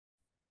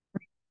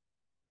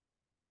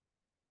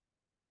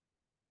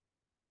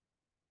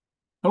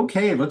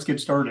Okay, let's get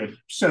started.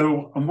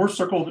 We're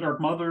Circle of the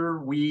Dark Mother.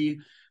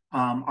 We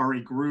are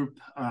a group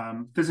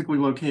physically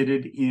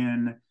located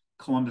in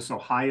Columbus,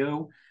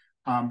 Ohio.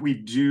 We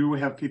do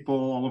have people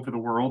all over the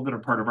world that are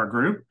part of our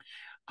group.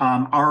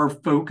 Our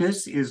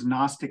focus is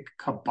Gnostic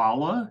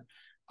Kabbalah,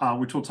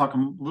 which we'll talk a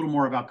little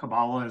more about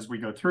Kabbalah as we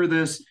go through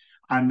this.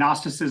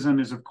 Gnosticism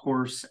is, of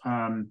course,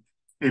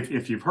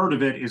 if you've heard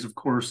of it, is, of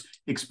course,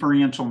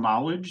 experiential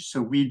knowledge. So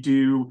we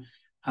do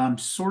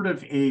sort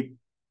of a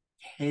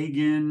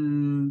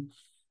pagan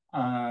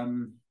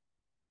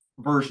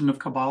version of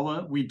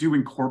Kabbalah. We do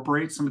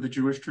incorporate some of the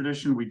Jewish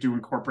tradition. We do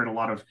incorporate a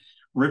lot of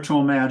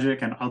ritual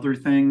magic and other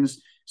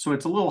things. So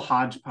it's a little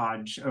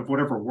hodgepodge of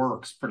whatever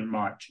works, pretty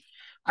much.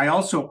 I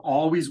also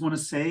always want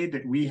to say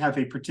that we have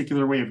a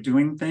particular way of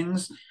doing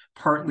things,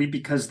 partly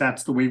because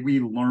that's the way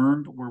we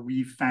learned, where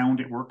we found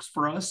it works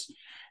for us.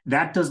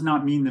 That does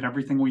not mean that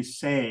everything we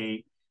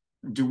say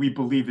do we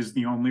believe is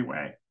the only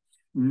way,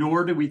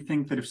 nor do we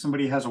think that if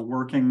somebody has a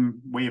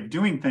working way of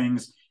doing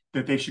things,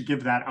 that they should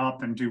give that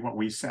up and do what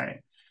we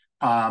say.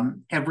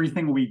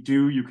 Everything we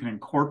do, you can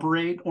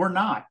incorporate or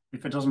not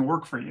if it doesn't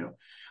work for you.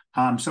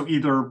 So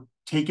either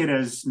take it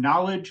as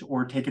knowledge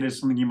or take it as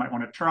something you might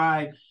want to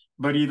try.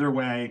 But either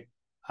way,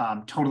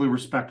 totally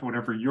respect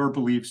whatever your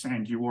beliefs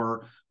and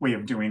your way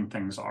of doing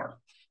things are.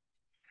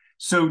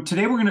 So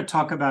today we're going to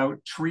talk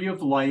about Tree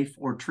of Life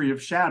or Tree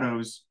of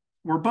Shadows,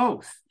 or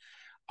both.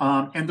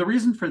 And the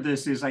reason for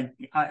this is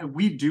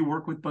we do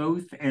work with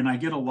both, and I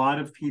get a lot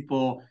of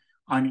people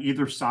on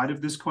either side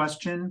of this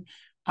question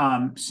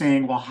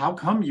saying, well, how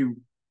come you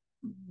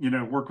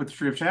work with the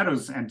Tree of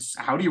Shadows, and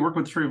how do you work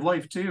with the Tree of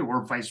Life too,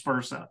 or vice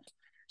versa?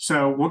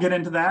 So we'll get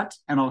into that,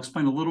 and I'll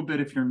explain a little bit.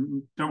 If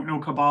you don't know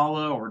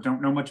Kabbalah or don't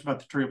know much about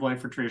the Tree of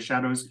Life or Tree of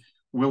Shadows,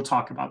 we'll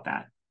talk about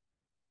that.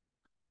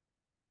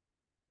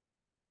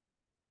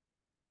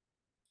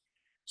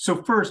 So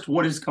first,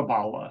 what is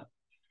Kabbalah?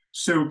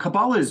 So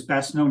Kabbalah is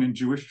best known in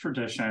Jewish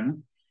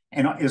tradition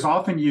and is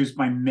often used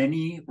by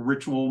many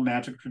ritual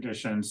magic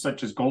traditions,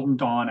 such as Golden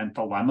Dawn and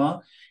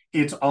Thelema.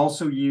 It's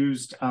also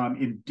used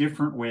in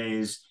different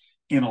ways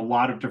in a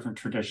lot of different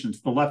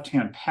traditions. The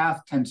Left-Hand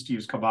Path tends to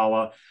use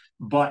Kabbalah,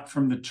 but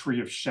from the Tree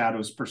of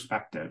Shadows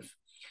perspective.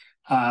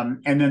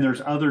 And then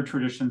there's other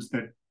traditions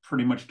that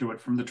pretty much do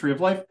it from the Tree of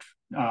Life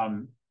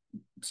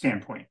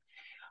standpoint.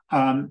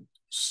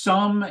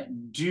 Some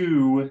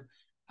do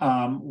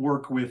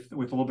work with a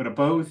little bit of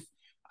both,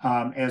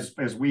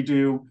 as we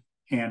do,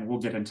 and we'll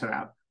get into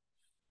that.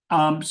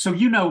 So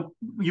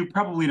you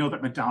probably know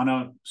that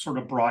Madonna sort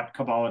of brought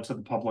Kabbalah to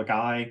the public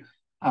eye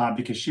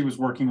because she was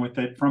working with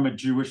it from a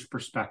Jewish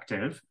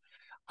perspective.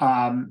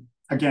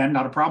 Again,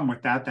 not a problem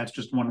with that. That's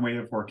just one way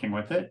of working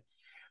with it.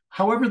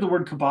 However, the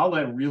word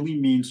Kabbalah really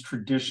means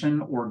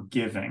tradition or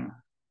giving.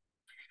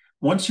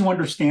 Once you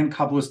understand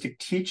Kabbalistic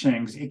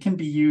teachings, it can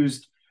be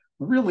used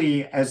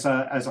really as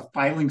a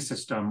filing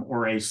system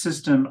or a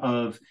system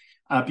of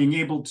being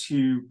able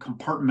to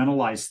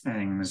compartmentalize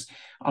things,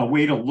 a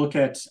way to look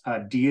at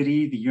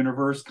deity, the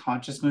universe,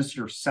 consciousness,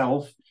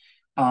 yourself,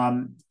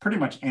 pretty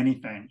much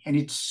anything. And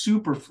it's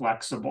super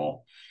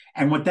flexible.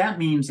 And what that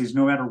means is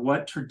no matter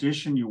what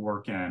tradition you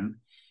work in,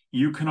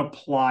 you can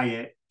apply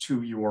it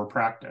to your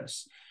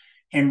practice.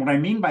 And what I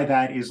mean by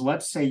that is,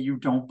 let's say you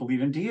don't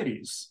believe in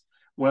deities.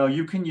 Well,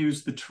 you can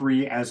use the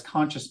tree as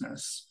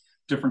consciousness,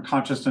 different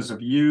consciousness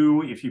of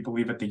you. If you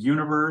believe in the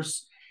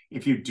universe,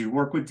 if you do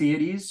work with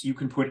deities, you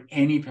can put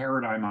any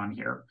paradigm on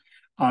here.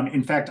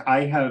 In fact,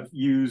 I have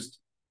used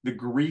the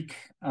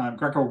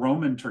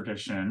Greco-Roman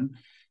tradition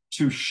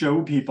to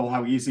show people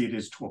how easy it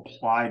is to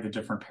apply the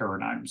different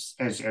paradigms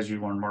as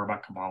you learn more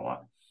about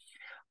Kabbalah.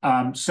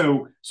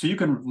 So you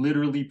can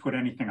literally put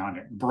anything on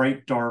it,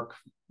 bright, dark,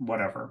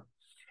 whatever.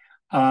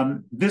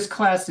 This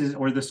class is,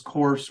 or this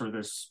course, or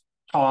this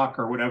talk,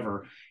 or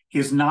whatever,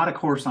 is not a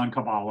course on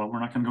Kabbalah. We're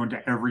not going to go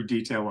into every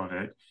detail of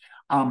it.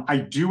 I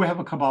do have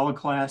a Kabbalah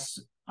class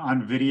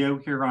on video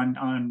here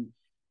on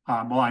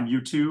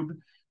YouTube,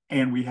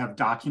 and we have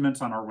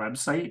documents on our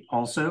website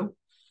also.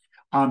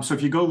 So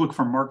if you go look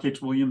for Mark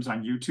H. Williams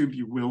on YouTube,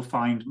 you will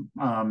find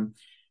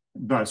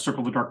the Circle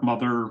of the Dark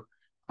Mother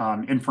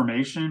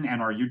information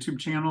and our YouTube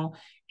channel.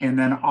 And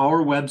then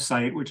our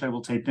website, which I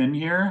will type in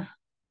here.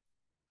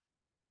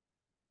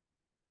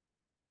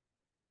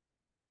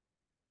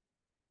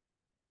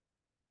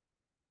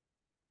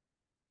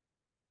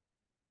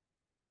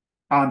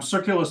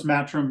 Circulus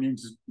Matrum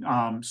means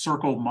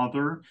circle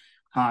mother.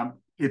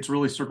 It's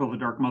really Circle of the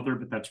Dark Mother,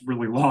 but that's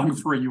really long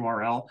for a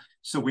URL.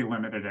 So we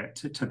limited it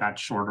to that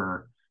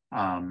shorter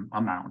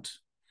amount.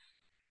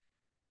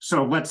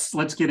 So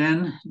let's get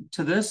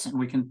into this, and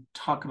we can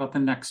talk about the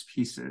next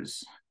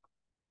pieces.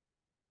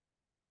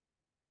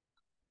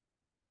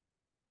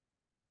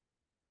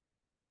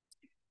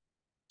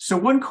 So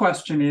one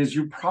question is,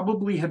 you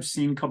probably have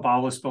seen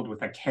Kabbalah spelled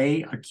with a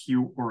K, a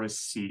Q, or a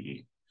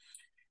C.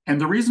 And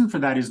the reason for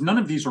that is none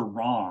of these are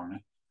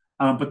wrong.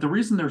 But the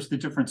reason there's the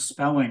different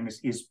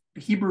spellings is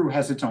Hebrew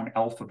has its own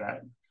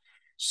alphabet.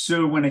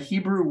 So when a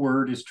Hebrew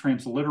word is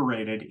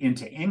transliterated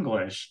into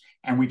English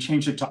and we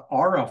change it to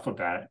our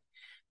alphabet,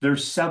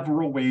 There's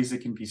several ways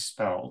it can be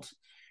spelled.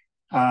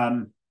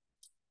 Can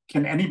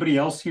anybody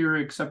else here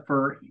except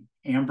for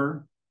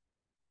Amber?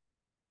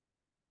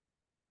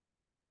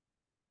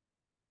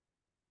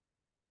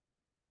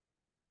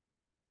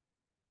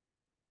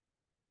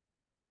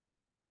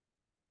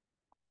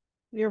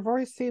 Your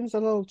voice seems a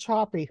little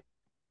choppy.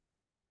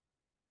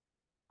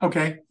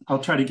 Okay, I'll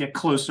try to get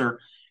closer.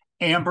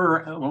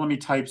 Amber, well, let me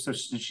type so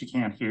she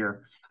can't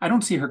hear. I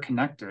don't see her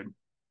connected.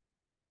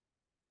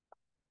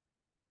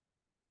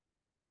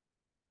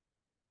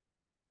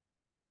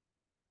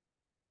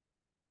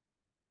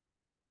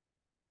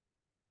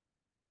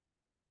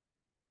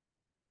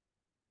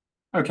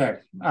 Okay.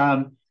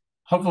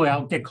 Hopefully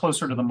I'll get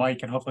closer to the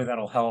mic and hopefully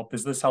that'll help.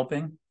 Is this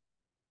helping?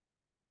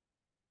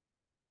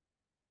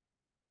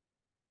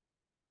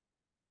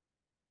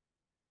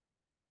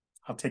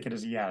 I'll take it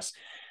as a yes.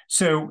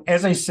 So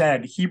as I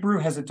said, Hebrew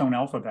has its own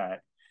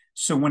alphabet.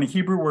 So when a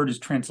Hebrew word is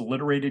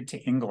transliterated to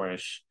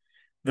English,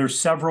 there's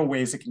several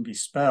ways it can be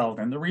spelled.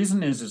 And the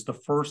reason is the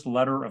first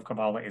letter of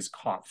Kabbalah is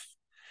Kaf.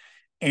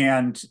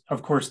 And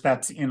of course,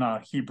 that's in a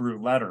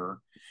Hebrew letter,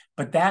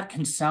 but that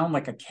can sound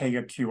like a K,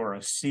 a Q, or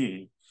a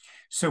C.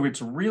 So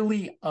it's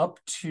really up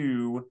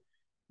to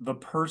the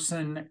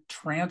person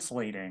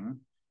translating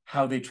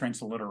how they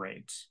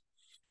transliterate.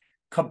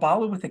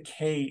 Kabbalah with a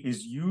K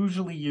is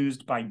usually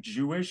used by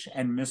Jewish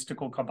and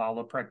mystical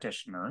Kabbalah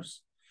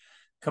practitioners.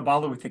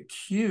 Kabbalah with a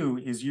Q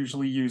is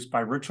usually used by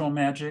ritual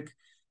magic,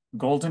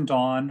 Golden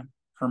Dawn,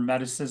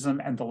 Hermeticism,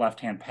 and the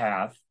left-hand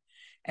path.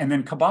 And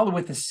then Kabbalah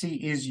with a C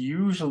is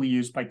usually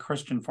used by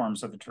Christian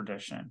forms of the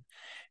tradition.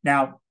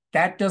 Now,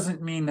 that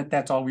doesn't mean that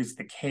that's always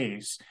the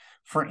case.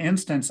 For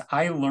instance,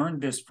 I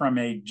learned this from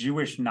a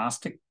Jewish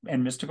Gnostic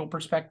and mystical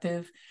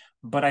perspective,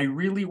 but I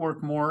really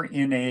work more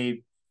in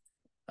a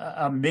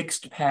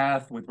mixed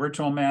path with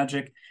ritual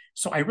magic.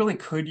 So I really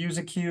could use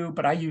a Q,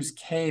 but I use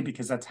K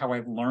because that's how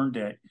I've learned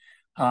it.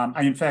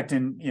 I, in fact,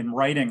 in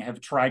writing,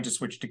 have tried to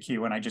switch to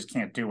Q, and I just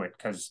can't do it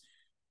because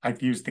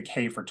I've used the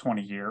K for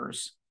 20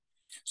 years.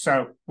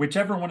 So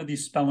whichever one of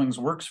these spellings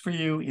works for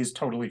you is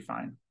totally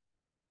fine.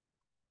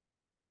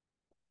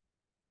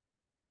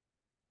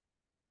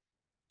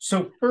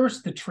 So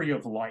first, the tree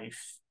of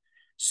life.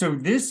 So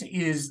this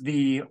is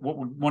what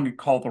we want to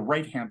call the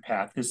right-hand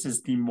path. This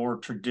is the more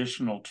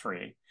traditional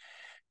tree.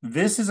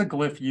 This is a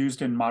glyph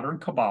used in modern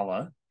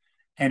Kabbalah,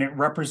 and it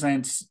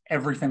represents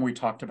everything we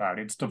talked about.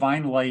 It's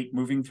divine light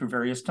moving through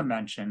various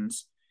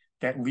dimensions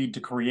that lead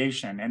to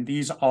creation. And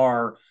these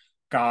are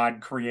God,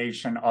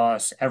 creation,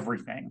 us,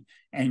 everything.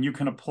 And you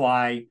can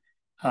apply,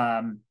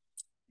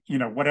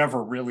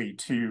 whatever really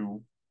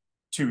to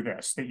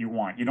this that you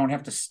want. You don't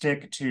have to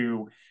stick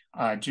to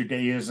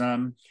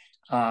Judaism.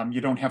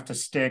 You don't have to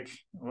stick,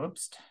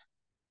 whoops.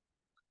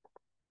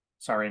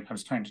 Sorry, I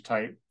was trying to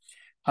type.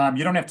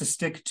 You don't have to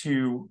stick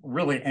to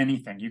really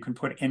anything. You can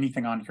put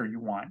anything on here you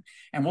want.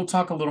 And we'll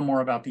talk a little more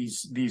about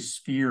these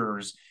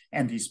spheres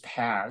and these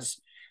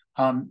paths.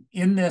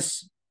 In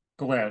this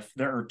glyph,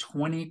 there are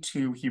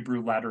 22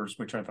 Hebrew letters,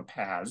 which are the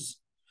paths,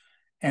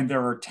 and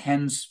there are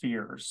 10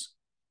 spheres.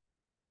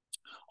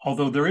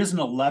 Although there is an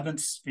 11th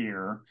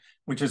sphere,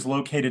 which is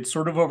located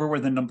sort of over where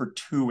the number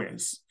 2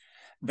 is.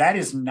 That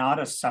is not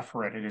a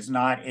sephirot. It is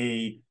not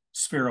a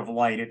sphere of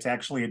light. It's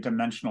actually a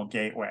dimensional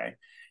gateway.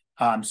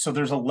 So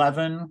there's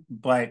 11,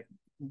 but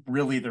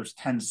really there's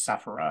 10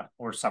 sephira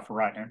or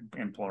sephirat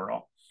in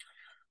plural.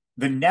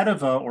 The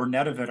netava or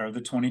netavit are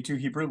the 22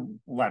 Hebrew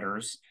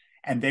letters,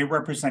 and they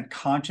represent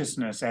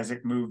consciousness as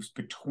it moves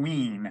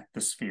between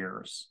the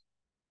spheres.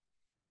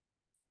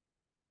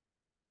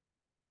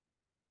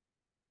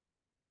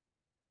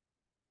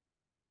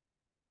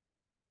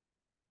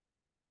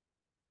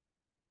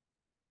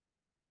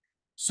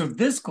 So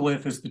this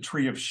glyph is the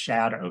tree of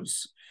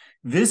shadows.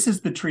 This is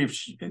the tree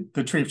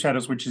of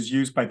shadows, which is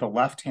used by the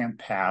left-hand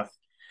path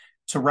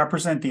to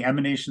represent the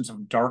emanations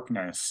of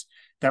darkness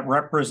that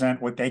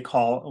represent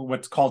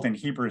what's called in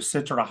Hebrew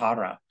Sitra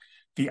Hara,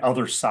 the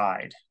other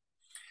side.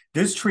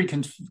 This tree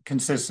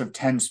consists of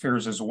 10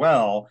 spheres as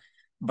well,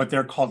 but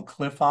they're called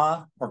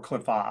Cliffa or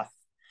Cliffoth.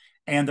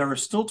 And there are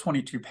still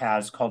 22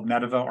 paths called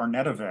Netava or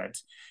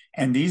Netavit,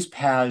 and these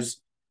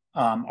paths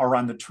are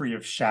on the tree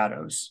of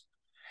shadows.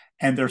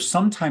 And they're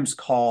sometimes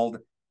called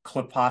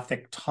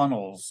Clipothic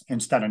tunnels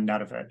instead of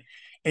Netavit.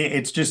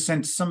 It's just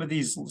since some of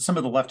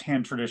the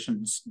left-hand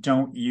traditions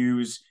don't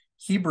use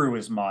Hebrew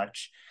as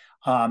much,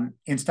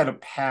 instead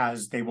of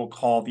paths, they will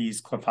call these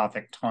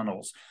Clipothic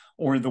tunnels,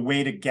 or the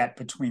way to get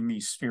between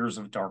these spheres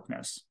of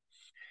darkness.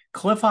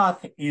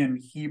 Cliphoth in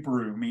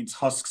Hebrew means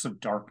husks of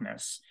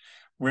darkness,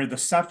 where the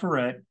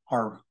Sephirot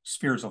are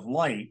spheres of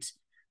light,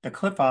 the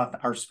Cliphoth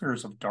are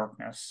spheres of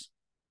darkness.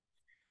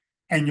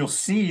 And you'll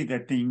see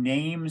that the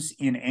names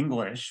in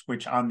English,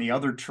 which on the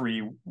other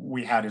tree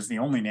we had is the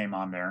only name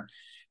on there,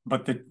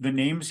 but the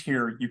names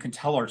here you can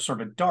tell are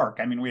sort of dark.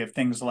 I mean, we have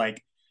things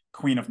like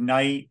Queen of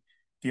Night,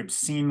 the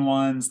Obscene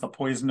Ones, the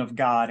Poison of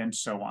God, and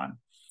so on.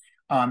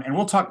 And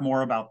we'll talk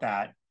more about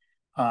that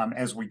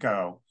as we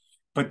go.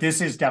 But this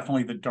is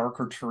definitely the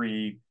darker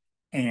tree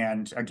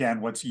and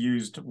again, what's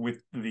used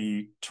with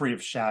the Tree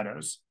of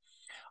Shadows.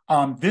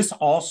 This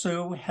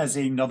also has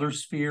another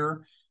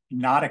sphere,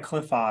 not a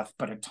cliff off,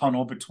 but a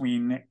tunnel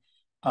between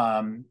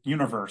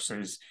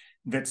universes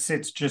that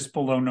sits just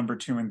below number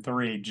 2 and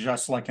 3,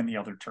 just like in the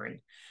other tree.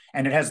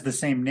 And it has the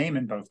same name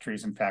in both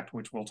trees, in fact,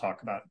 which we'll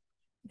talk about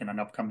in an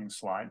upcoming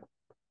slide.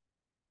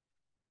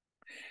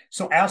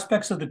 So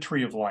aspects of the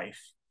Tree of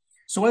Life.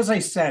 So as I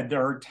said,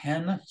 there are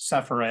 10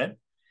 Sephirot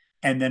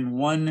and then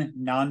 1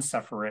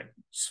 non-Sephirot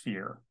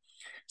sphere.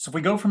 So if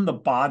we go from the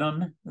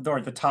bottom or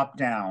the top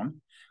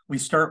down, we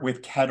start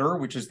with Keter,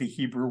 which is the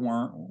Hebrew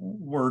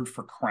word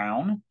for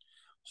crown,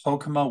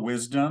 Chokmah,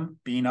 wisdom,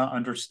 Bina,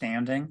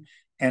 understanding,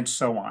 and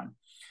so on.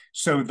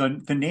 So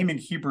the name in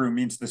Hebrew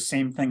means the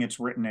same thing it's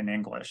written in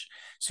English.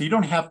 So you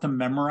don't have to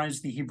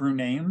memorize the Hebrew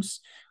names.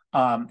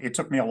 It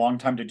took me a long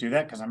time to do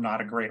that because I'm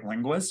not a great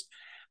linguist.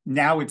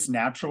 Now it's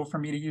natural for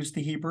me to use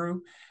the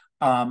Hebrew.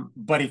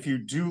 But if you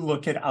do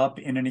look it up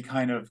in any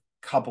kind of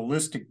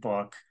Kabbalistic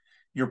book,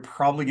 you're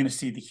probably going to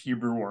see the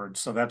Hebrew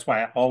words. So that's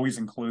why I always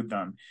include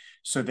them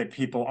so that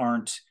people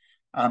aren't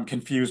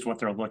confused what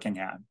they're looking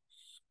at.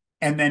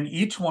 And then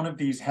each one of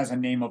these has a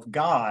name of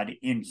God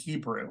in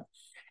Hebrew,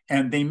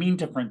 and they mean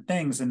different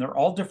things, and they're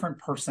all different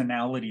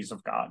personalities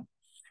of God.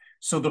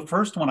 So the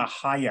first one,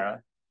 Ahaya,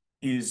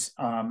 is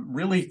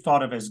really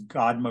thought of as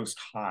God Most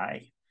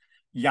High.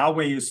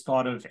 Yahweh is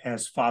thought of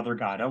as Father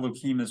God.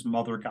 Elohim is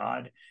Mother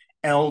God.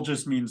 El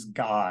just means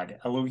God.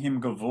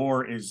 Elohim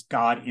Gavor is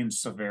God in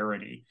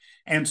severity,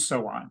 and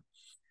so on.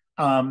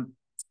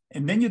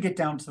 And then you get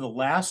down to the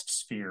last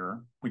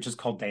sphere, which is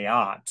called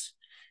Deat,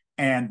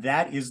 and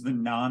that is the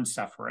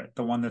non-Sephirot,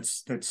 the one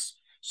that's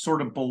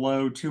sort of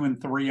below 2 and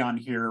 3 on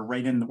here,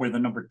 right in where the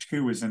number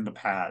 2 is in the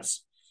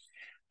Paz.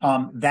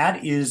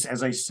 That is,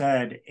 as I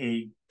said,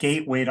 a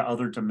gateway to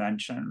other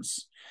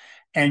dimensions.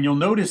 And you'll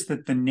notice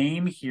that the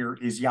name here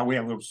is Yahweh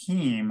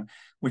Elohim,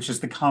 which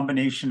is the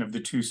combination of the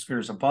 2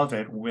 spheres above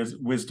it,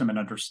 wisdom and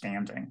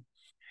understanding.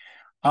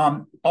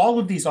 All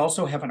of these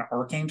also have an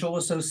archangel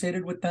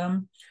associated with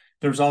them.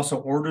 There's also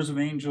orders of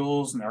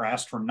angels and their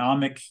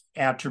astronomic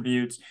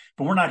attributes,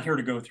 but we're not here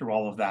to go through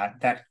all of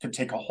that. That could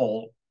take a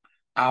whole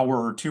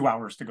hour or 2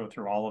 hours to go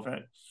through all of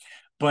it.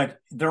 But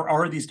there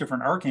are these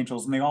different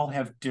archangels, and they all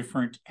have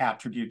different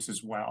attributes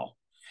as well.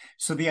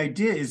 So the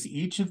idea is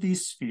each of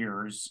these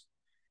spheres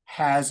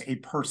has a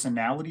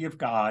personality of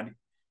God,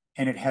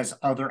 and it has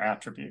other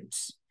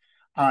attributes.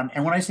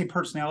 And when I say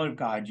personality of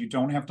God, you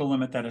don't have to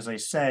limit that, as I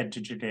said,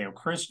 to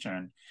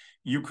Judeo-Christian.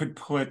 You could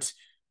put,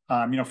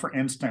 for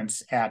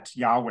instance, at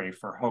Yahweh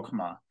for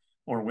Chokmah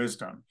or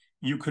wisdom.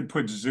 You could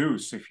put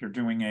Zeus if you're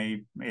doing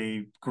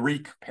a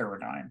Greek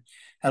paradigm.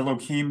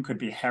 Elohim could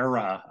be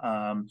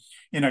Hera.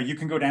 You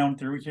can go down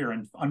through here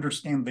and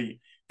understand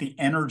the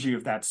energy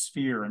of that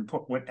sphere and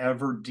put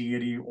whatever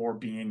deity or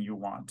being you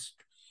want.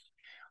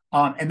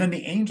 And then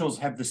the angels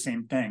have the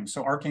same thing.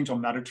 So Archangel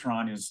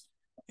Metatron is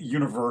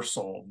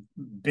universal,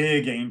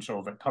 big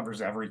angel that covers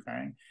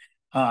everything.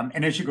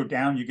 And as you go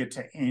down, you get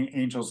to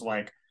angels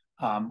like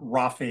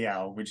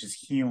Raphael, which is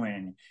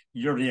healing,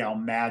 Uriel,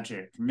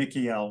 magic,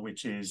 Michael,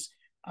 which is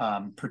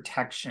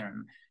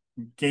protection,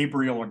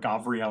 Gabriel or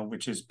Gavriel,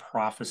 which is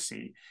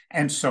prophecy,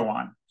 and so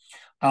on.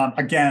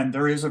 Again,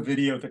 there is a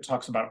video that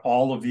talks about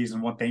all of these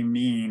and what they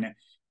mean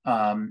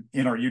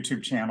in our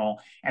YouTube channel.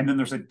 And then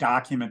there's a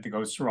document that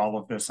goes through all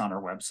of this on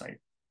our website.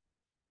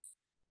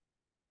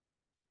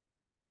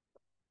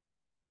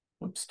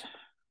 Whoops.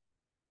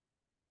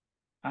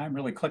 I'm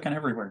really clicking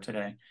everywhere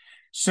today.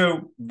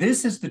 So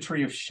this is the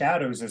Tree of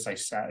Shadows, as I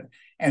said,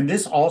 and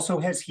this also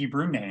has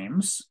Hebrew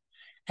names,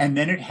 and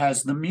then it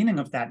has the meaning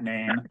of that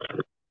name,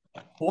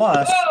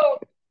 plus... Whoa!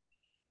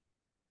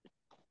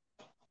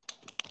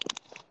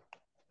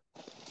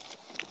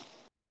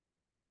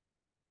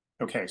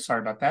 Okay,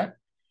 sorry about that.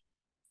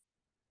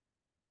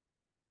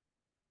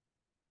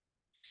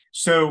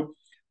 So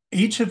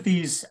each of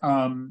these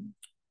on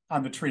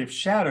the Tree of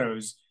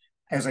Shadows,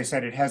 as I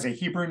said, it has a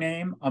Hebrew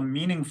name, a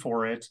meaning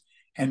for it,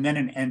 and then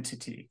an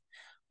entity.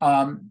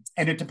 And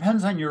it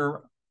depends on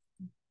your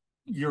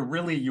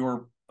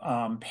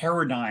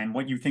paradigm,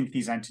 what you think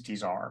these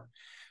entities are.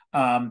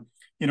 In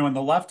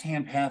the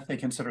left-hand path, they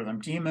consider them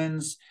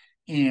demons.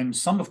 In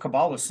some of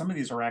Kabbalah, some of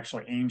these are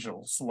actually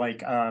angels,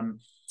 like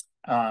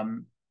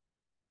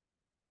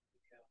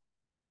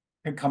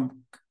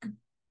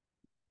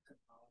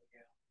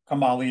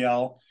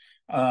Gamaliel.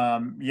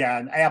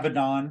 And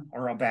Abaddon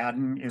or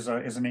Abaddon is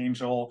an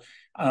angel.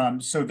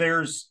 So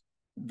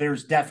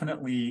there's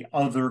definitely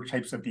other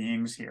types of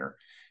beings here.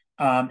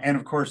 And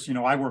of course,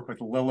 I work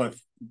with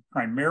Lilith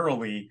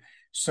primarily.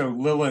 So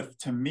Lilith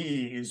to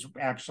me is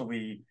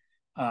actually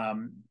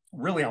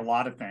really a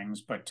lot of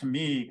things. But to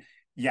me,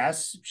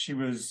 yes, she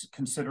was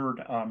considered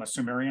a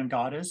Sumerian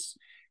goddess.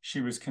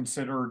 She was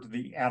considered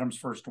the Adam's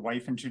first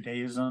wife in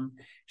Judaism.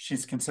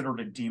 She's considered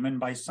a demon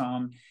by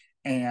some.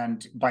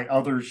 And by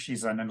others,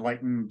 she's an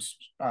enlightened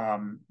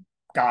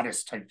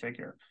goddess type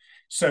figure.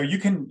 So you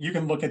can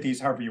look at these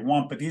however you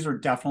want, but these are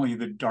definitely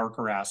the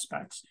darker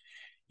aspects.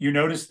 You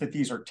notice that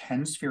these are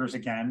 10 spheres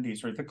again.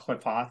 These are the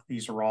Qliphoth.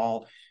 These are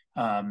all,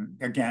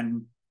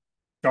 again,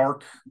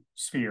 dark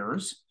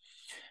spheres.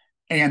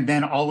 And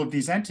then all of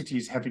these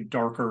entities have a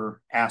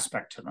darker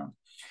aspect to them.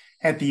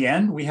 At the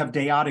end, we have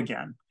Dayad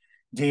again.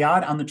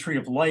 Dayad on the Tree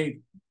of Light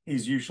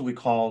is usually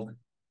called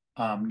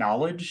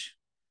knowledge.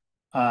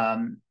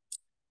 And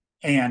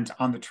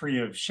on the Tree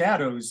of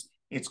Shadows,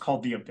 it's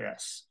called the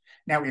Abyss.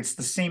 Now, it's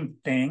the same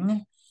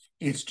thing.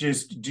 It's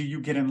just, do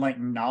you get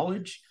enlightened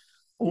knowledge?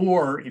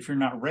 Or if you're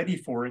not ready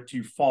for it, do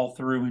you fall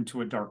through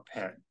into a dark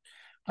pit?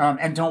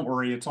 And don't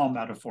worry, it's all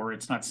metaphor.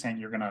 It's not saying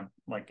you're going to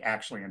like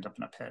actually end up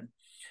in a pit.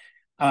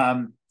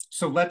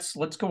 So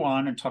let's go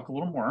on and talk a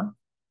little more.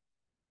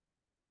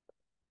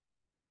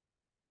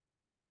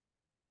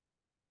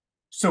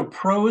 So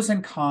pros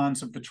and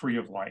cons of the Tree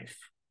of Life.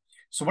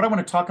 So what I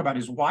want to talk about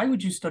is, why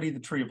would you study the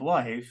Tree of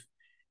Life?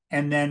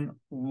 And then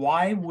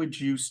why would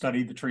you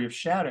study the Tree of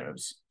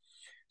Shadows?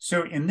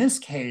 So in this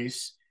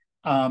case,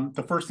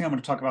 the first thing I'm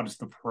going to talk about is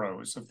the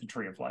pros of the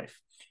Tree of Life.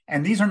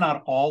 And these are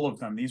not all of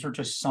them. These are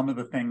just some of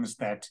the things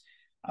that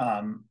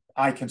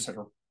I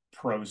consider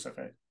pros of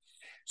it.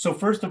 So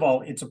first of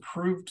all, it's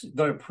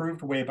the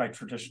approved way by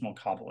traditional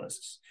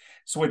Kabbalists.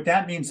 So what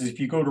that means is, if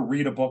you go to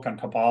read a book on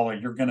Kabbalah,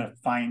 you're going to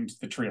find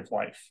the Tree of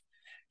Life.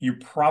 You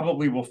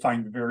probably will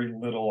find very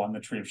little on the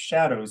Tree of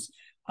Shadows,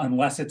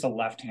 unless it's a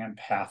left-hand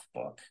path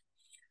book.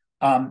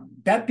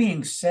 That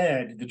being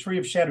said, the Tree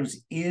of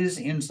Shadows is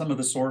in some of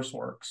the source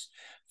works.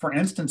 For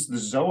instance, the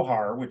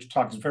Zohar, which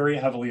talks very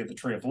heavily of the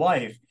Tree of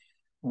Life,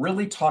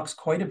 really talks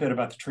quite a bit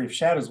about the Tree of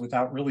Shadows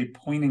without really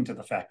pointing to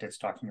the fact it's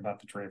talking about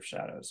the Tree of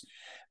Shadows.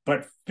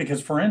 But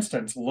because, for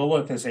instance,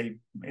 Lilith is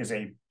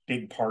a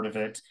big part of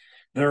it.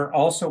 There are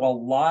also a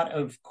lot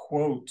of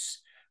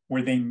quotes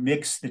where they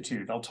mix the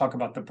two. They'll talk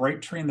about the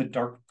bright tree and the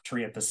dark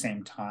tree at the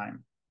same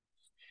time.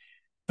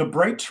 The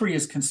bright tree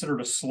is considered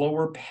a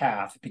slower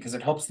path because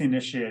it helps the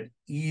initiate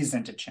ease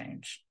into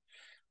change.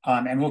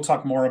 And we'll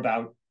talk more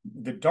about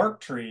the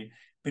dark tree,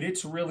 but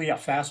it's really a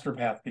faster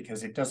path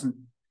because it doesn't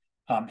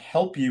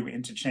help you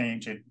into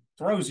change. It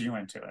throws you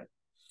into it.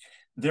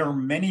 There are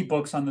many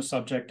books on the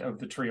subject of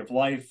the Tree of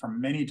Life from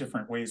many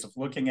different ways of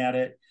looking at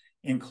it,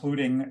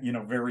 including,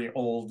 very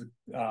old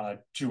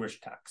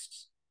Jewish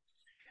texts.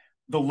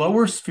 The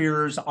lower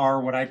spheres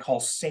are what I call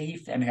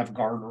safe and have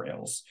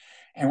guardrails.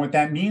 And what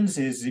that means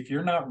is, if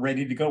you're not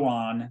ready to go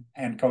on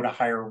and go to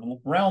higher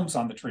realms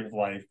on the Tree of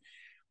Life,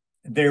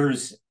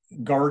 there's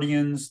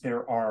guardians,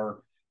 there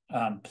are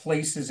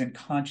places in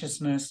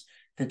consciousness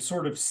that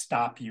sort of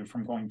stop you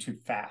from going too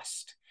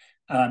fast.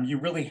 You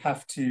really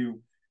have to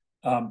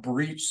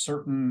breach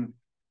certain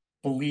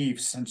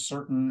beliefs and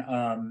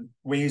certain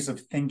ways of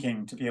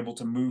thinking to be able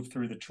to move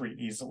through the tree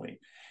easily.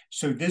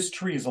 So this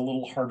tree is a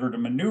little harder to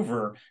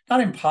maneuver,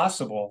 not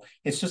impossible.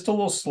 It's just a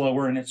little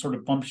slower, and it sort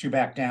of bumps you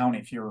back down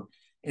if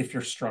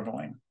you're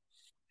struggling.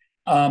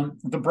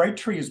 The bright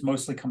tree is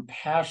mostly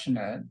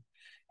compassionate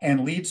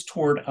and leads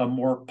toward a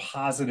more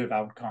positive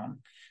outcome,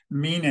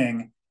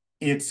 meaning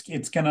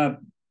it's going to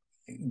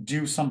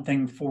do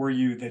something for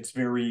you that's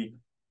very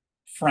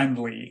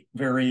friendly,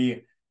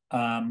 very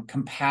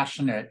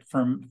compassionate,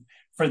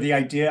 for the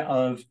idea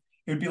of,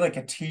 it would be like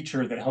a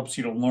teacher that helps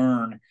you to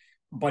learn,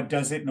 but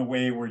does it in a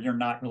way where you're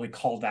not really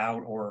called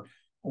out or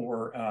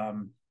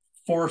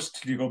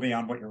forced to go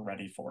beyond what you're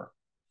ready for.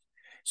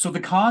 So the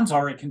cons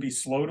are, it can be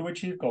slow to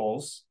achieve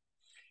goals.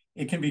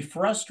 It can be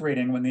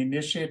frustrating when the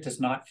initiate does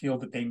not feel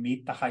that they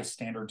meet the high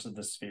standards of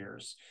the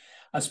spheres,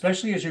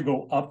 especially as you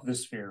go up the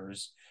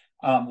spheres.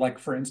 Like,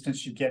 for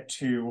instance, you get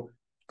to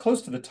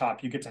close to the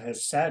top, you get to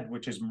Hesed,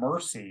 which is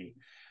mercy.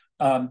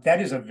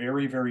 That is a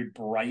very, very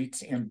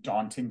bright and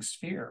daunting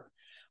sphere.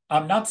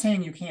 I'm not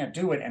saying you can't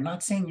do it. I'm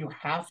not saying you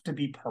have to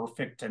be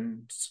perfect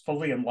and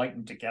fully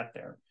enlightened to get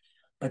there.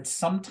 But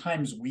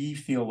sometimes we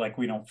feel like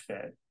we don't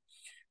fit.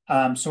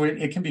 So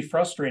it can be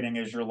frustrating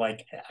as you're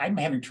like, I'm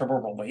having trouble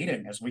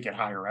relating as we get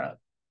higher up.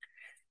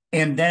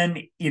 And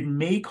then it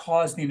may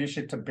cause the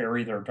initiate to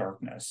bury their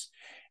darkness.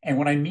 And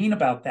what I mean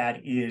about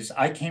that is,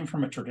 I came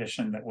from a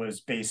tradition that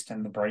was based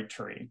in the bright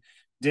tree,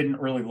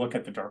 didn't really look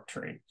at the dark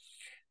tree.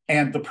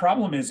 And the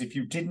problem is, if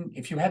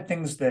you had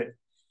things that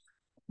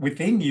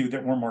within you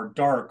that were more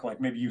dark, like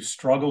maybe you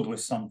struggled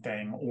with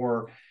something,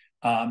 or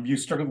you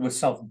struggled with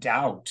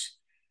self-doubt,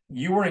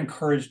 you were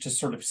encouraged to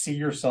sort of see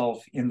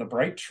yourself in the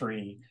bright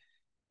tree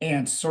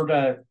and sort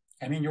of,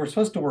 you were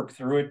supposed to work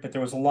through it, but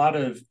there was a lot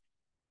of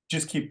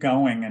just keep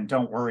going and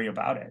don't worry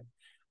about it.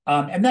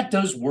 And that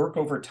does work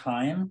over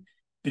time,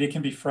 but it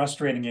can be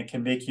frustrating. It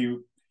can make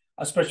you,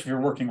 especially if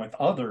you're working with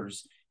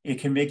others, it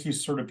can make you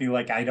sort of be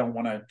like, I don't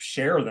want to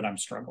share that I'm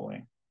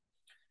struggling.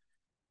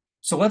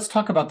 So let's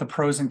talk about the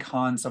pros and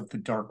cons of the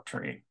dark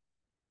tree.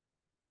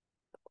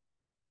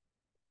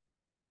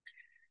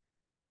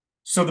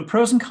 So the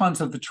pros and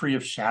cons of the Tree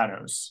of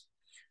Shadows.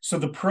 So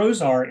the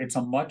pros are, it's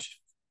a much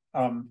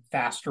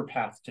faster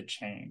path to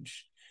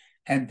change.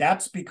 And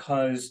that's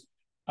because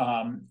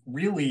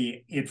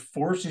really it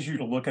forces you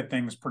to look at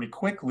things pretty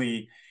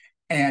quickly.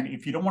 And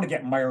if you don't want to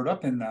get mired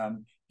up in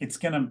them, it's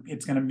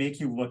gonna make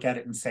you look at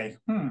it and say,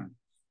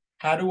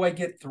 How do I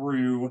get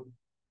through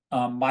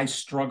my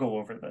struggle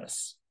over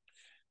this?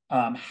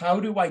 How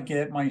do I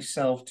get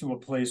myself to a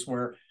place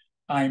where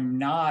I'm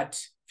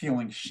not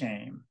feeling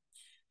shame?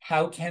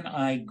 How can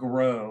I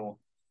grow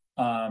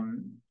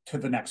to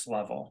the next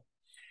level?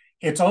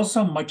 It's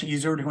also much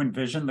easier to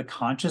envision the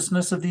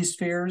consciousness of these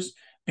fears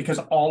because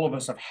all of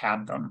us have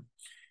had them.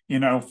 You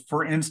know,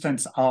 for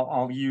instance,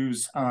 I'll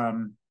use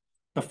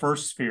the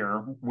first sphere,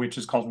 which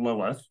is called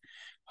Lilith.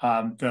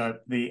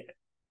 The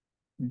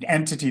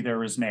entity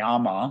there is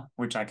Neama,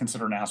 which I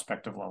consider an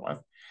aspect of Lilith,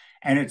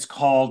 and it's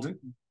called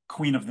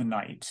Queen of the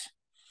Night.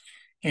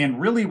 And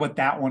really, what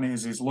that one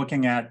is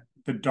looking at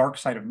the dark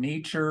side of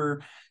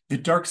nature, the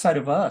dark side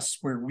of us,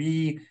 where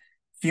we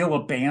feel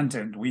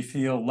abandoned, we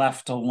feel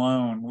left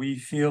alone, we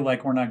feel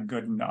like we're not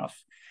good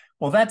enough.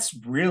 Well, that's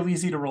real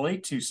easy to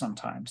relate to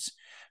sometimes.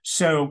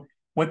 So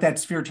what that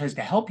sphere tries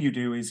to help you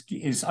do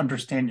is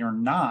understand you're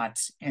not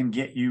and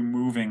get you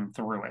moving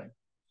through it.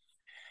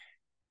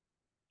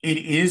 It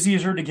is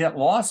easier to get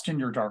lost in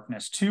your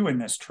darkness too in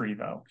this tree,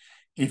 though.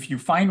 If you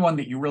find one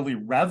that you really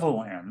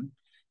revel in,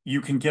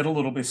 you can get a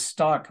little bit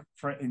stuck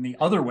in the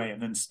other way.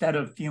 And instead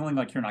of feeling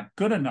like you're not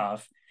good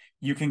enough,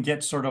 you can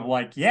get sort of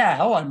like, yeah,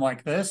 hell, I'm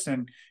like this,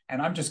 and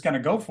I'm just going to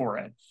go for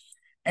it.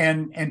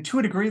 And to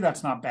a degree,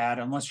 that's not bad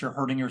unless you're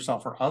hurting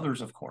yourself or others,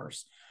 of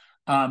course.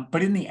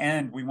 But in the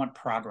end, we want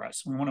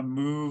progress. We want to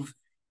move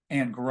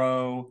and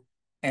grow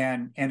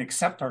and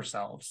accept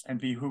ourselves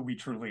and be who we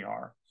truly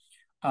are.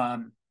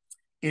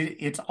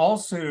 It's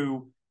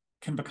also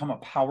can become a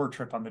power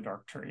trip on the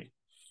dark tree.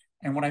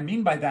 And what I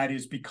mean by that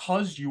is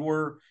because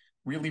you're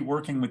really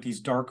working with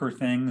these darker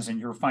things and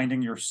you're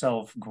finding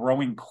yourself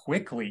growing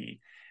quickly,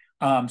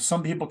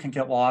 some people can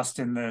get lost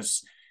in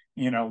this,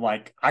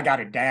 like, I got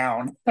it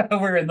down.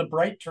 Where in the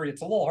bright tree,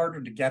 it's a little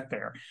harder to get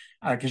there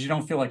because you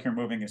don't feel like you're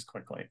moving as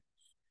quickly.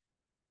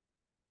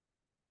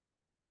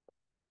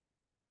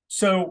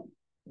 So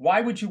why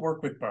would you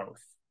work with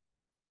both?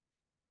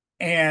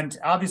 And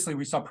obviously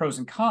we saw pros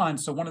and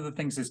cons. So one of the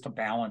things is to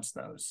balance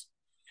those.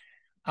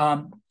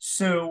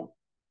 So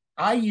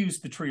I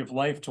use the Tree of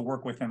Life to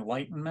work with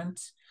enlightenment,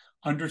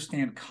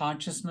 understand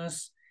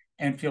consciousness,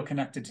 and feel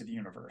connected to the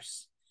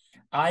universe.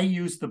 I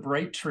use the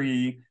bright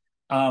tree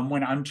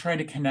when I'm trying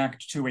to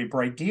connect to a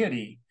bright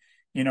deity.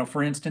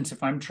 For instance,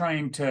 if I'm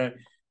trying to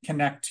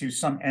connect to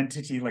some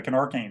entity like an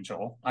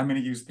archangel, I'm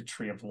going to use the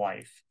Tree of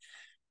Life.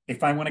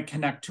 If I want to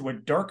connect to a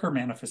darker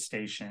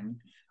manifestation,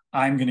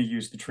 I'm going to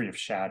use the Tree of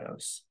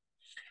Shadows.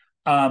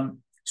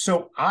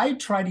 So I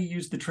try to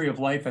use the Tree of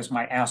Life as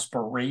my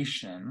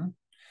aspiration,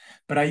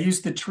 but I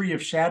use the Tree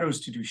of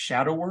Shadows to do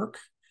shadow work,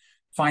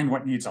 find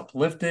what needs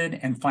uplifted,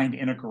 and find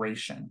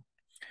integration.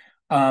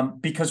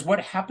 Because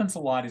what happens a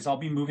lot is I'll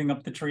be moving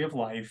up the Tree of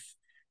Life,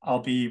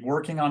 I'll be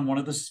working on one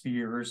of the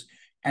spheres,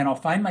 and I'll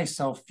find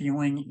myself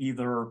feeling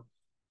either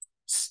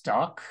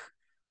stuck,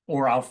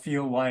 or I'll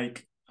feel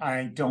like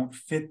I don't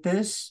fit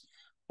this,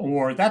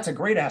 or that's a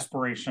great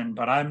aspiration,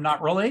 but I'm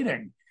not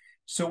relating.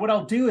 So what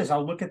I'll do is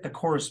I'll look at the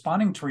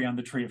corresponding tree on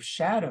the Tree of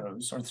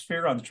Shadows, or the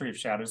sphere on the Tree of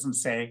Shadows, and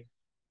say,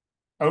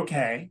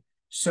 okay,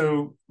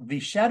 so the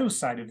shadow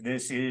side of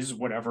this is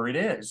whatever it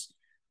is.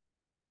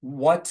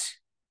 What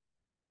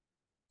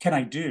can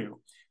I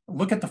do?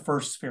 Look at the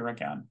first sphere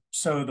again.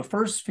 So the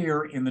first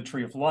sphere in the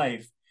Tree of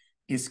Life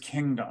is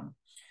kingdom.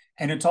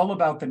 And it's all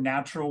about the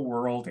natural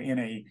world in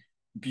a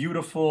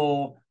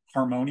beautiful,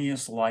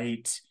 harmonious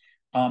light.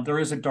 There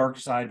is a dark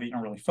side, but you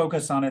don't really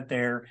focus on it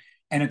there.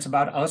 And it's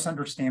about us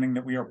understanding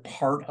that we are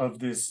part of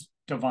this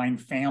divine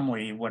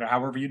family,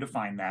 however you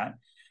define that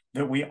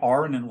we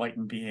are an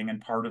enlightened being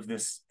and part of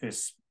this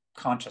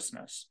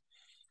consciousness.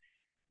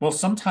 Well,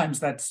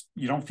 sometimes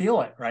you don't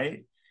feel it,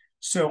 right?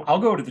 So I'll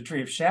go to the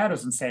Tree of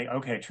Shadows and say,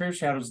 okay, Tree of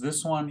Shadows,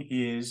 this one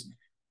is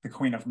the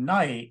Queen of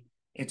Night.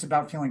 It's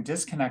about feeling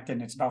disconnected,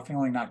 and it's about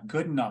feeling not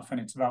good enough, and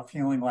it's about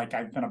feeling like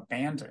I've been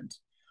abandoned.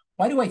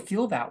 Why do I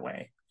feel that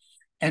way?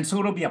 And so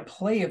it'll be a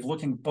play of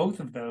looking both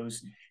of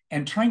those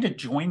and trying to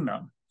join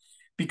them,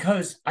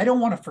 because I don't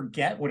want to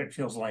forget what it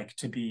feels like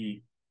to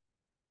be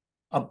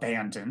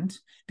abandoned,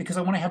 because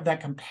I want to have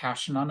that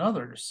compassion on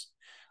others.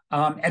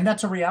 And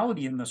that's a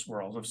reality in this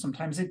world of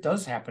sometimes it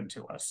does happen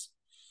to us.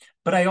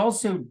 But I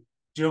also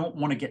don't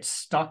want to get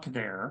stuck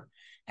there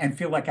and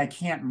feel like I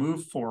can't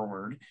move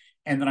forward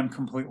and that I'm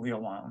completely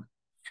alone.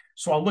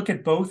 So I'll look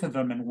at both of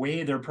them and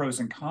weigh their pros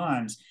and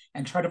cons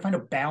and try to find a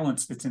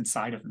balance that's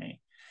inside of me.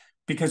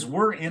 Because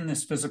we're in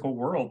this physical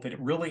world that it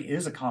really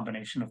is a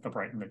combination of the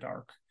bright and the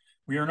dark.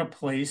 We are in a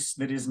place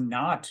that is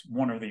not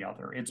one or the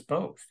other, it's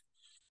both.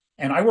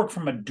 And I work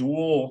from a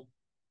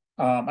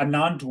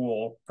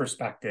non-dual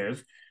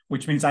perspective,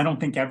 which means I don't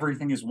think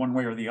everything is one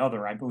way or the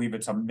other. I believe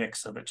it's a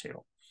mix of the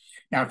two.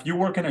 Now, if you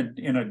work in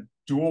a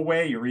dual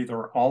way, you're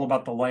either all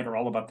about the light or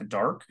all about the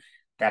dark.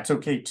 That's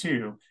okay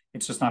too.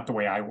 It's just not the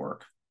way I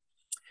work.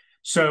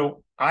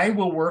 So I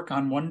will work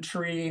on one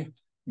tree,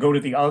 go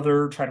to the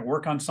other, try to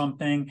work on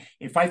something.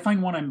 If I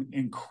find one I'm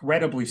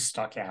incredibly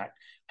stuck at,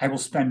 I will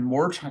spend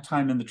more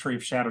time in the Tree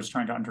of Shadows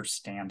trying to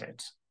understand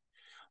it.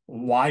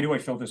 Why do I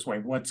feel this way?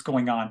 What's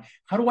going on?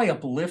 How do I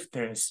uplift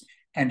this?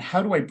 and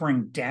how do I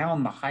bring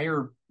down the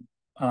higher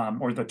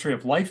or the tree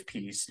of life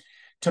piece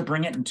to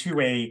bring it into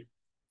a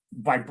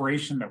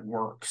vibration that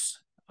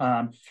works?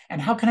 And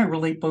how can I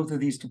relate both of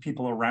these to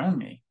people around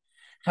me?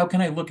 How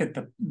can I look at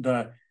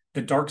the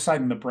dark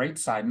side and the bright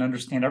side and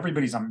understand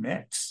everybody's a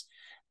mix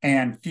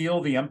and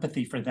feel the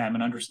empathy for them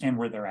and understand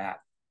where they're at?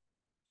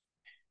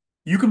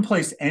 You can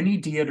place any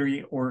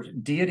deity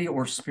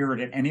or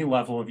spirit at any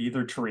level of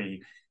either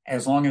tree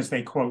as long as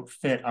they, quote,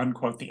 fit,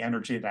 unquote, the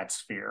energy of that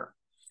sphere.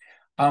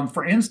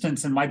 For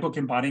instance, in my book,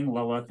 Embodying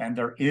Lilith, and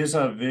there is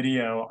a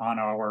video on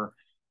our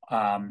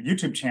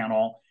YouTube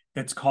channel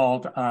that's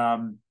called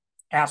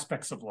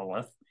Aspects of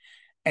Lilith.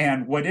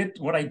 And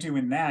what I do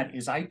in that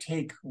is I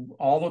take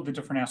all of the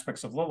different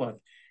aspects of Lilith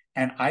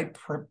and I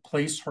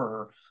place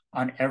her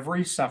on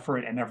every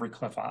Sephiroth and every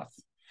Qliphoth.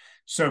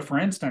 So for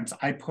instance,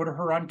 I put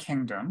her on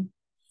Kingdom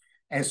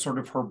as sort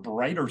of her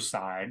brighter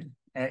side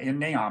in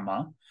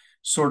Neama,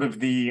 sort of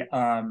the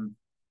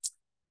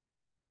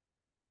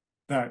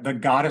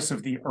goddess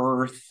of the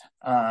earth,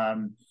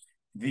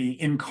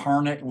 the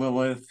incarnate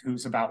Lilith,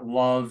 who's about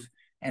love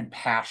and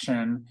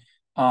passion.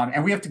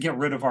 And we have to get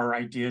rid of our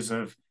ideas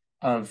of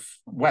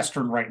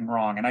Western right and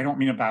wrong. And I don't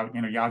mean about,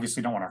 you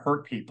obviously don't want to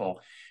hurt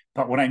people,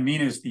 but what I mean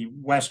is the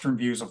Western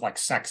views of like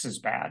sex is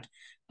bad.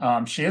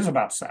 She is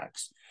about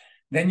sex.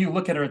 Then you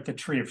look at her at the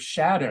Tree of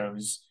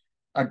Shadows.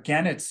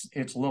 Again,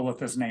 it's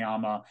Lilith as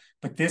Neama,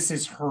 but this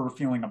is her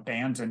feeling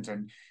abandoned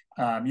and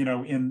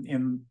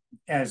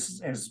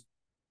as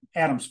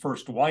Adam's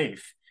first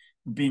wife,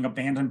 being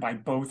abandoned by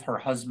both her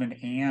husband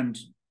and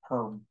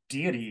her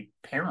deity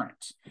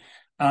parent.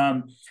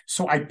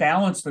 So I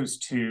balance those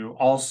two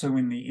also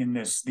in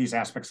these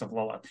aspects of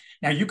Lilith.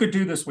 Now you could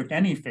do this with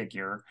any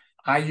figure.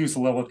 I use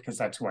Lilith because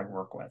that's who I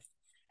work with.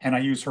 And I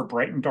use her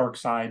bright and dark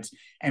sides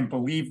and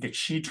believe that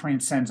she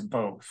transcends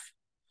both.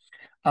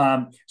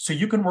 So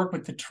you can work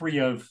with the tree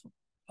of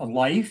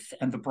life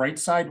and the bright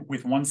side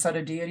with one set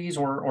of deities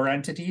or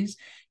entities.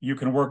 You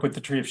can work with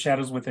the tree of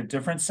shadows with a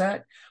different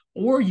set,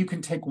 or you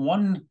can take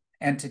one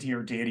entity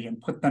or deity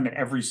and put them at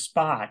every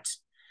spot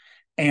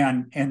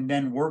and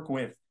then work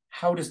with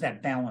how does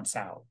that balance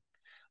out.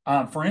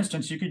 For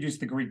instance, you could use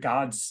the Greek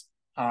gods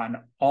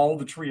on all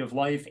the tree of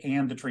life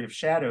and the tree of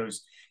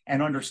shadows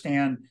and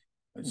understand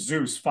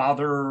Zeus,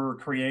 father,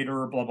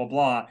 creator, blah, blah,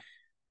 blah,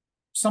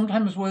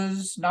 sometimes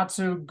was not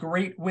so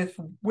great with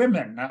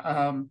women.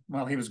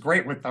 Well, he was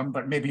great with them,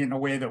 but maybe in a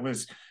way that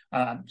was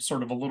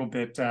sort of a little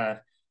bit,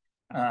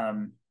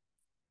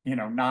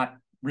 not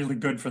really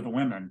good for the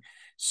women.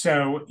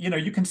 So,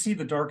 you can see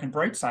the dark and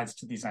bright sides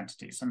to these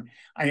entities. And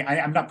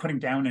I'm not putting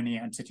down any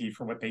entity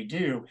for what they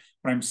do.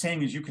 What I'm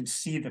saying is you can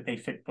see that they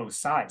fit both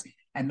sides.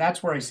 And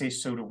that's where I say,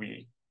 so do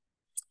we.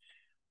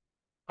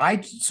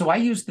 So I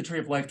use the tree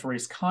of life to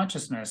raise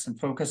consciousness and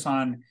focus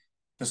on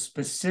the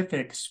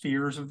specific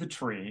spheres of the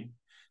tree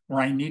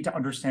where I need to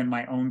understand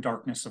my own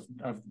darkness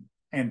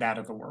and that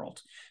of the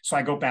world. So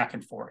I go back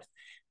and forth.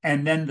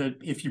 And then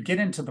if you get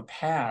into the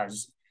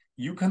paths,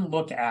 you can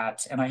look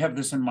at, and I have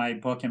this in my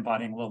book,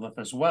 Embodying Lilith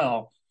as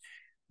well,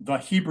 the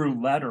Hebrew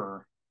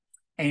letter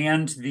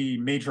and the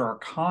major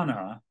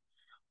arcana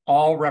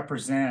all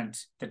represent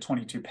the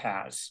 22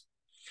 paths.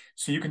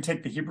 So you can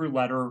take the Hebrew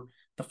letter,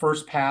 the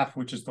first path,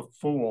 which is the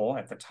Fool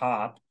at the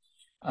top,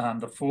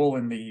 the Fool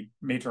in the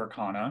major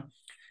arcana,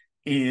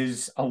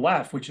 is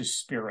Aleph, which is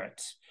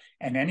spirit.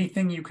 And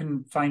anything you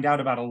can find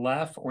out about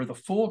Aleph or the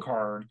Fool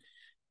card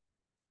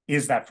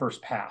is that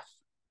first path.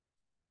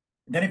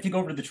 Then if you go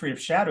over to the Tree of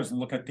Shadows and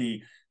look at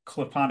the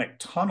Qliphonic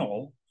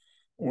tunnel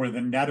or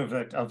the net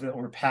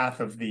or path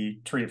of the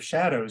Tree of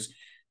Shadows,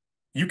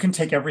 you can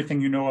take everything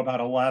you know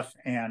about Aleph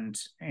and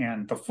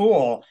the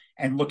Fool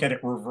and look at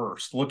it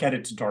reversed, look at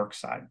its dark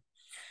side.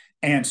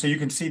 And so you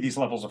can see these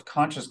levels of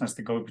consciousness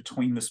that go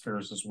between the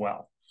spheres as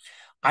well.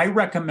 I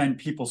recommend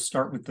people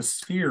start with the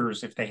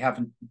spheres if they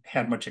haven't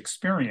had much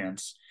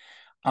experience.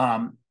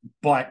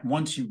 But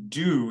once you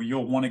do,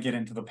 you'll want to get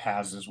into the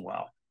paths as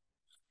well.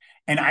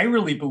 And I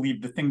really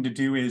believe the thing to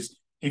do is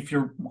if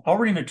you're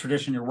already in a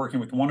tradition, you're working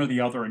with one or the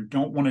other and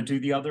don't want to do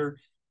the other,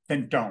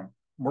 then don't.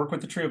 Work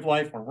with the Tree of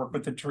Life or work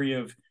with the Tree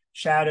of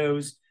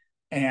Shadows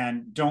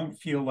and don't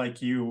feel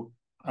like you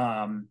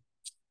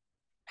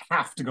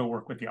have to go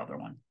work with the other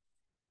one.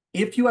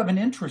 If you have an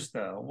interest,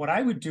 though, what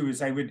I would do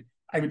is I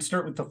would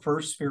start with the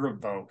first sphere of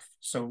both.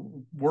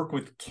 So work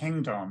with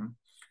Kingdom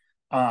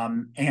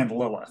and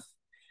Lilith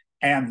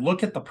and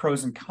look at the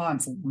pros and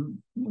cons.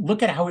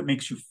 Look at how it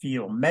makes you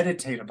feel.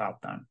 Meditate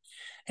about them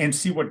and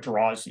see what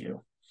draws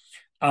you.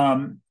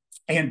 And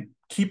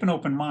keep an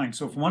open mind.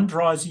 So if one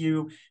draws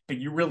you, but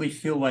you really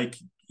feel like,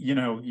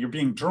 you're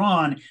being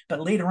drawn,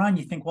 but later on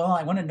you think, well,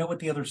 I want to know what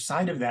the other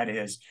side of that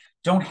is.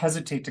 Don't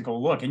hesitate to go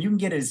look. And you can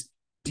get as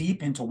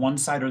deep into one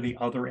side or the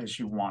other as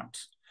you want.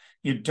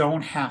 You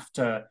don't have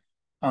to,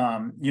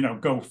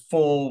 go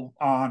full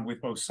on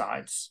with both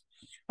sides,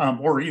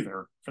 or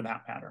either for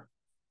that matter.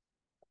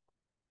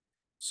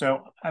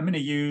 So I'm going to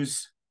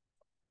use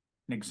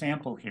an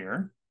example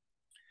here.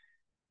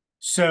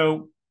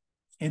 So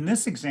in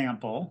this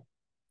example,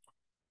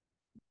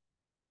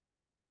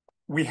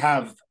 we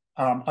have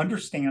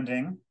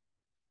understanding,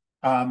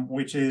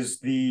 which is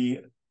the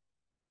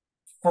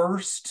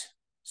first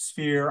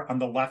sphere on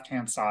the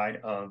left-hand side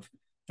of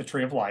the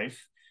tree of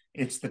life.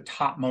 It's the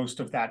topmost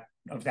of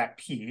that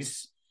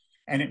piece,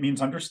 and it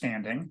means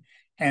understanding.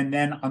 And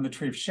then on the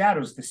tree of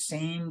shadows, the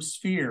same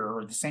sphere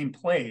or the same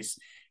place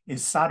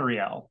is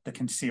Sadriel, the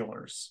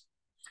concealers.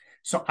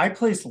 So I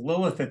place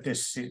Lilith at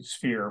this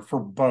sphere for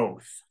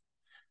both.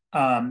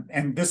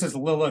 And this is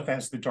Lilith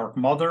as the Dark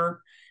Mother.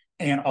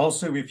 And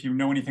also, if you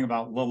know anything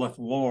about Lilith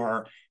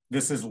lore,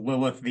 this is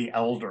Lilith the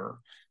Elder.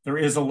 There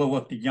is a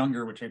Lilith the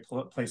Younger, which I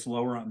place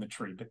lower on the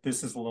tree, but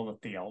this is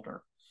Lilith the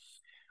Elder.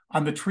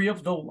 On the tree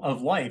of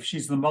life,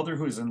 she's the mother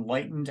who is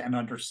enlightened and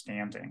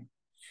understanding.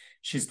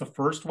 She's the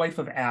first wife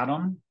of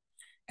Adam,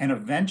 and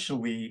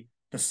eventually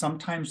the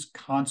sometimes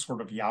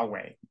consort of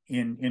Yahweh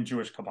in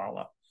Jewish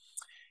Kabbalah.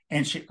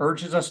 And she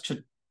urges us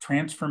to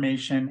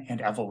transformation and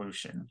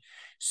evolution.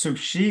 So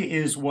she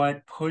is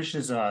what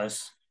pushes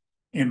us,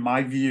 in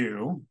my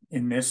view,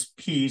 in this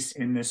piece,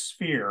 in this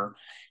sphere,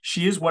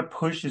 she is what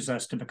pushes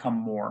us to become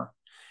more,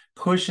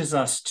 pushes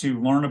us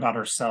to learn about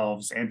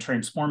ourselves and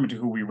transform into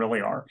who we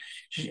really are.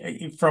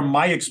 From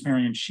my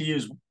experience, she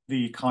is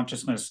the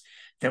consciousness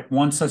that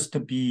wants us to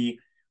be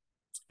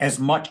as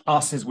much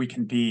us as we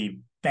can be,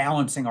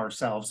 balancing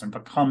ourselves and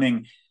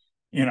becoming,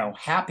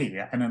 happy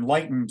and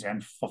enlightened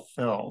and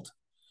fulfilled.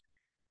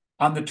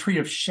 On the tree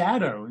of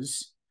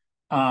shadows,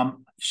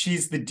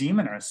 she's the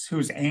demoness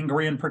who's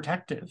angry and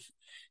protective.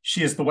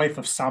 She is the wife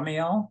of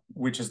Samael,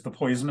 which is the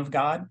poison of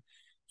God.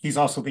 He's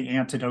also the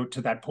antidote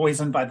to that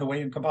poison, by the way,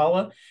 in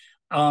Kabbalah.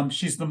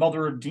 She's the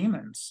mother of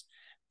demons,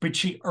 but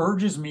she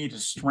urges me to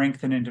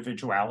strengthen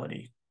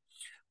individuality.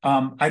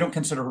 I don't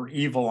consider her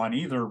evil in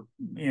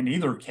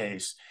either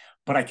case,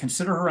 but I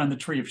consider her on the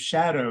tree of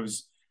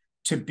shadows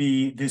to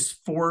be this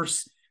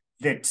force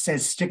that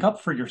says, stick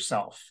up for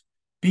yourself,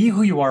 be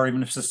who you are,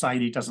 even if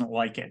society doesn't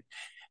like it.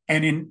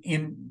 And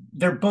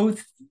they're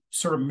both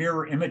sort of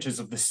mirror images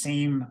of the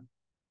same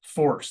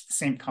force, the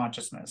same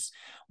consciousness.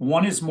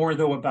 One is more,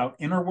 though, about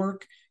inner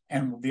work,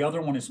 and the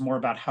other one is more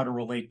about how to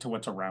relate to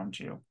what's around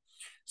you.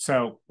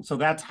 So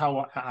that's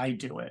how I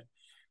do it.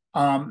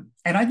 And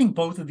I think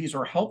both of these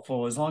are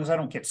helpful as long as I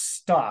don't get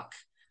stuck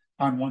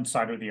on one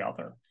side or the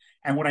other.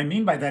 And what I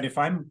mean by that, if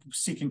I'm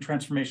seeking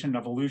transformation and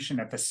evolution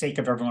at the sake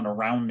of everyone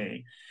around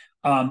me,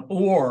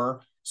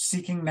 or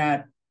seeking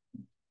that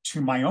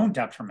to my own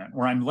detriment,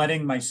 where I'm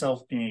letting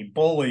myself be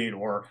bullied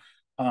or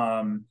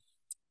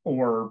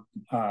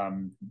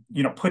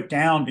put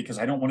down because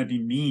I don't want to be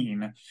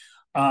mean,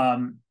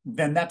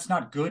 then that's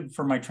not good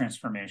for my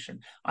transformation.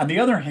 On the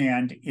other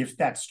hand, if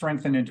that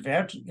strength and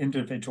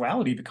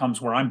individuality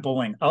becomes where I'm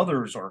bullying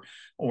others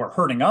or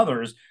hurting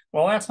others,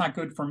 well, that's not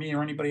good for me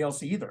or anybody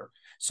else either.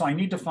 So I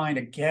need to find,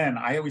 again,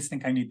 I always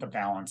think I need the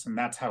balance, and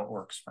that's how it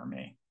works for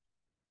me.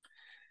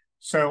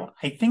 So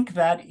I think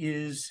that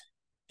is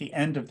the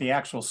end of the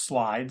actual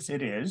slides.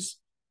 It is.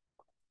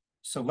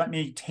 So let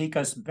me take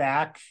us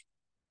back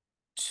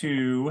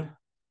to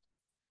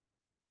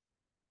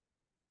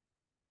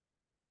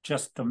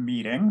just the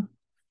meeting.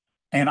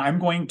 And I'm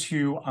going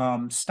to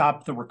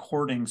stop the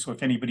recording. So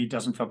if anybody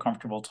doesn't feel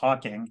comfortable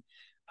talking,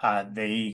 they